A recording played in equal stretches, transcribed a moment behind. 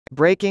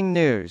Breaking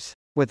news.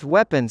 With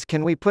weapons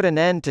can we put an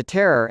end to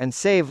terror and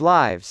save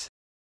lives?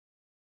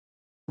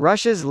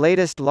 Russia's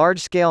latest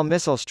large-scale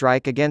missile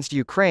strike against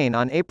Ukraine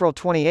on April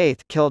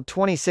 28 killed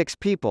 26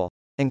 people,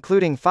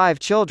 including 5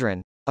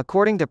 children,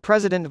 according to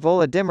President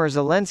Volodymyr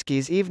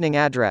Zelensky's evening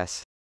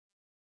address.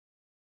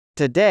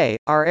 Today,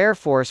 our Air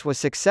Force was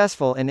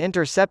successful in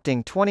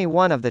intercepting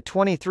 21 of the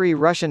 23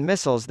 Russian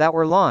missiles that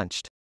were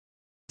launched.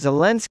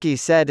 Zelensky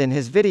said in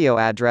his video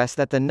address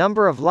that the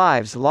number of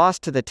lives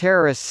lost to the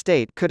terrorist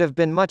state could have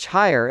been much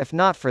higher if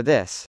not for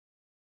this.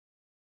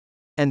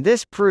 And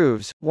this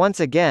proves, once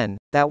again,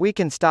 that we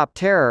can stop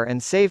terror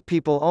and save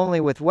people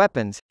only with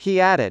weapons, he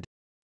added.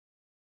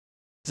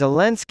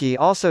 Zelensky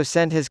also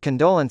sent his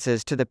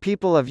condolences to the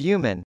people of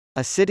Uman,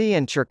 a city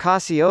in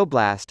Cherkasy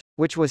Oblast,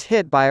 which was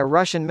hit by a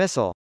Russian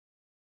missile.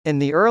 In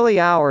the early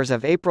hours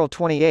of April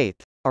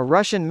 28, a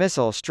Russian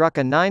missile struck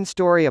a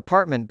 9-story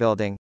apartment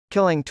building,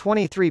 killing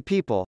 23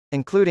 people,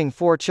 including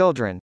 4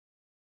 children.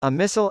 A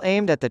missile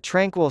aimed at the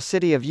tranquil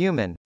city of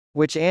Uman,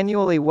 which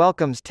annually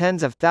welcomes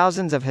tens of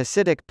thousands of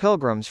Hasidic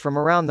pilgrims from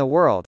around the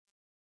world.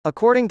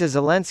 According to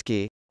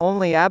Zelensky,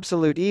 only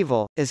absolute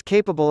evil is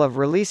capable of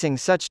releasing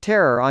such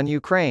terror on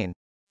Ukraine.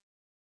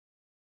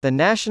 The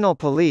national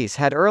police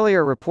had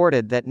earlier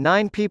reported that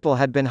 9 people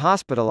had been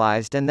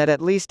hospitalized and that at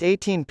least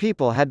 18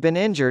 people had been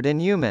injured in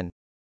Uman.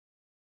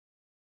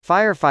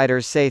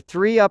 Firefighters say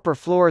 3 upper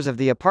floors of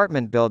the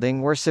apartment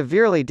building were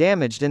severely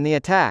damaged in the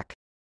attack.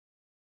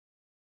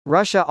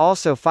 Russia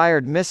also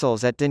fired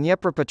missiles at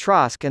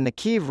Dnipropetrovsk and the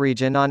Kyiv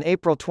region on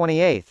April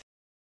 28.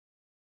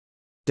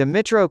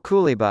 Dmytro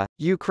Kuleba,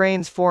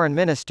 Ukraine's foreign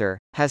minister,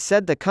 has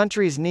said the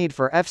country's need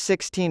for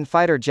F-16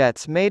 fighter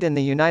jets made in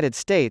the United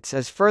States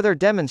is further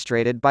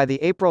demonstrated by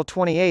the April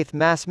 28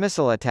 mass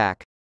missile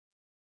attack.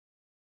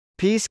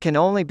 Peace can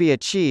only be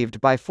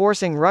achieved by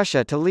forcing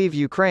Russia to leave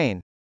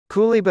Ukraine.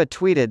 Kuleba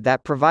tweeted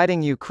that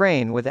providing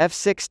Ukraine with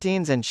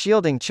F-16s and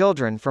shielding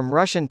children from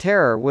Russian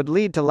terror would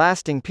lead to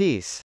lasting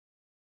peace.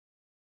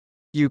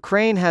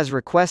 Ukraine has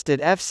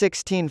requested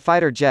F-16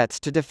 fighter jets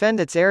to defend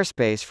its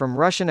airspace from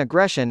Russian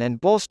aggression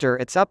and bolster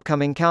its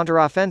upcoming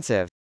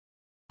counteroffensive.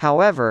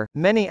 However,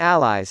 many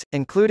allies,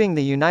 including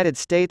the United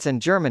States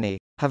and Germany,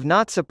 have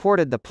not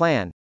supported the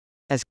plan.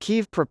 As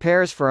Kyiv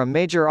prepares for a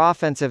major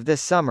offensive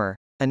this summer,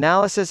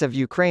 analysis of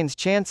Ukraine's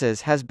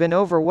chances has been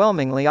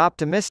overwhelmingly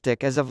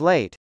optimistic as of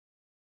late.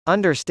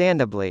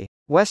 Understandably,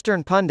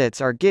 Western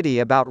pundits are giddy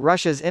about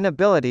Russia's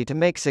inability to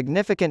make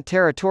significant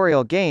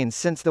territorial gains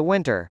since the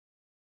winter.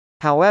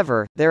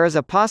 However, there is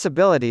a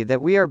possibility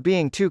that we are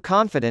being too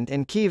confident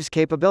in Kyiv's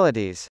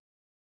capabilities.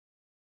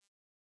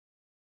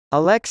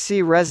 Alexei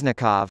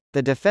Reznikov,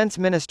 the defense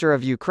minister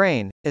of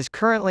Ukraine, is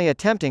currently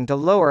attempting to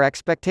lower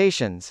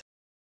expectations.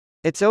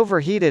 It's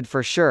overheated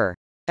for sure.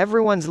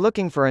 Everyone's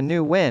looking for a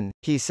new win,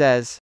 he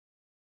says.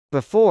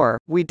 Before,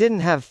 we didn't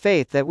have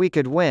faith that we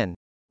could win.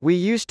 We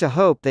used to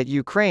hope that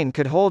Ukraine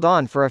could hold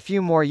on for a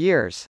few more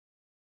years.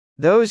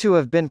 Those who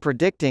have been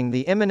predicting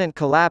the imminent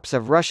collapse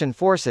of Russian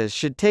forces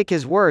should take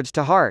his words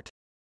to heart.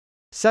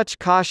 Such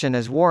caution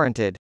is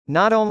warranted,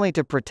 not only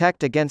to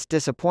protect against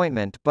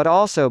disappointment but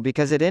also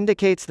because it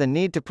indicates the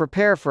need to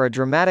prepare for a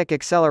dramatic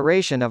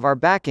acceleration of our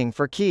backing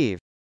for Kyiv.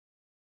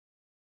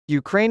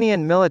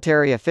 Ukrainian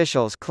military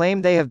officials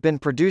claim they have been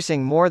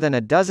producing more than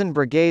a dozen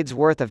brigades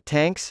worth of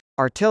tanks,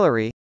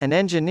 artillery, and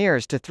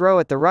engineers to throw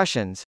at the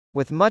Russians,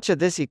 with much of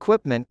this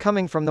equipment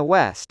coming from the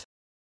West.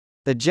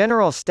 The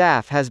General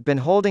Staff has been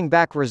holding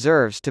back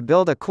reserves to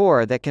build a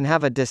corps that can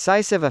have a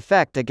decisive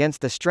effect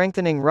against the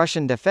strengthening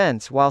Russian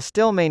defense while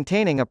still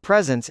maintaining a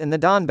presence in the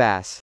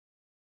Donbass.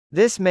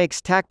 This makes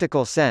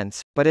tactical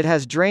sense, but it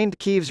has drained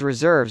Kyiv's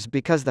reserves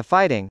because the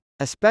fighting,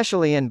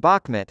 especially in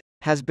Bakhmut,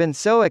 has been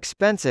so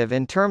expensive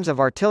in terms of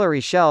artillery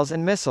shells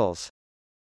and missiles.